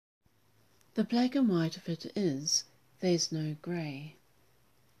The black and white of it is, there's no grey.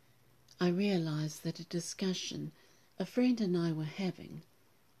 I realised that a discussion a friend and I were having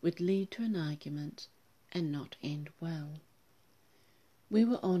would lead to an argument and not end well. We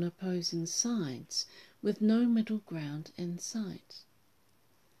were on opposing sides with no middle ground in sight.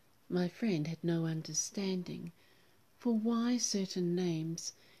 My friend had no understanding for why certain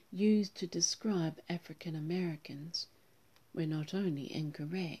names used to describe African Americans were not only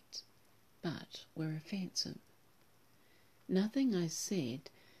incorrect, but were offensive. Nothing I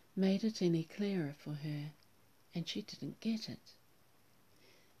said made it any clearer for her, and she didn't get it.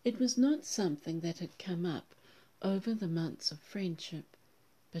 It was not something that had come up over the months of friendship,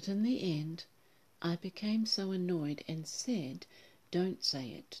 but in the end I became so annoyed and said, "Don't say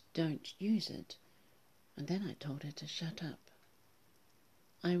it, don't use it," and then I told her to shut up.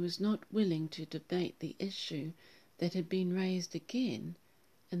 I was not willing to debate the issue that had been raised again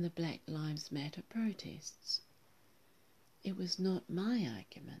in the Black Lives Matter protests. It was not my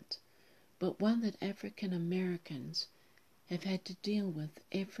argument, but one that African Americans have had to deal with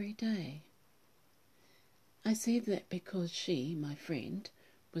every day. I said that because she, my friend,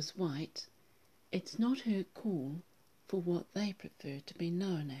 was white, it's not her call for what they prefer to be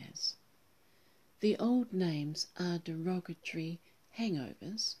known as. The old names are derogatory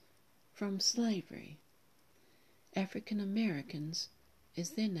hangovers from slavery. African Americans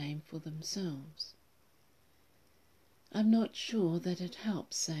is their name for themselves. I'm not sure that it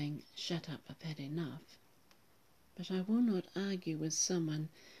helps saying, "Shut up, I've had enough," but I will not argue with someone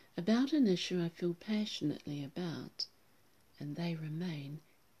about an issue I feel passionately about, and they remain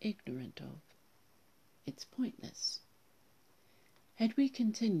ignorant of. It's pointless. Had we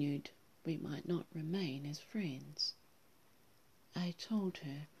continued, we might not remain as friends. I told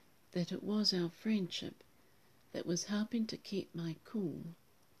her that it was our friendship that was helping to keep my cool,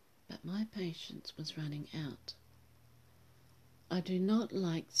 but my patience was running out. I do not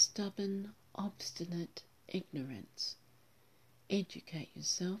like stubborn, obstinate ignorance. Educate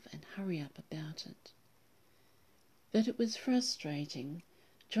yourself and hurry up about it. But it was frustrating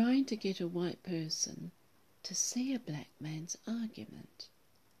trying to get a white person to see a black man's argument.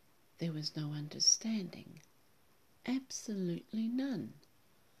 There was no understanding. Absolutely none.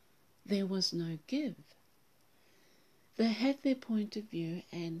 There was no give. They had their point of view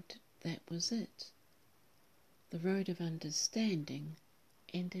and that was it. The road of understanding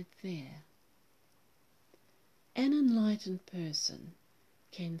ended there. An enlightened person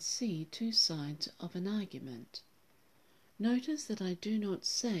can see two sides of an argument. Notice that I do not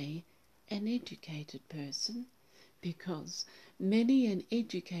say an educated person, because many an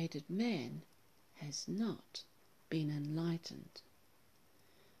educated man has not been enlightened.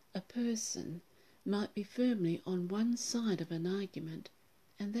 A person might be firmly on one side of an argument,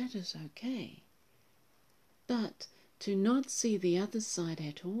 and that is okay. But to not see the other side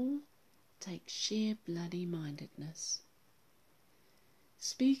at all takes sheer bloody-mindedness.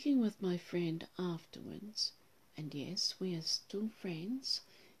 Speaking with my friend afterwards, and yes, we are still friends,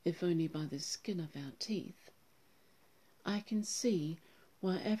 if only by the skin of our teeth, I can see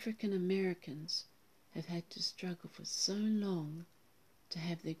why African Americans have had to struggle for so long to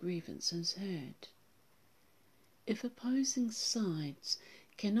have their grievances heard. If opposing sides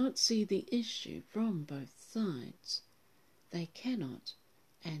cannot see the issue from both sides, they cannot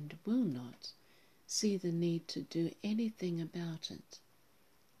and will not see the need to do anything about it.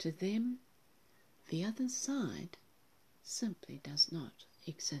 To them, the other side simply does not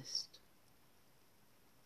exist.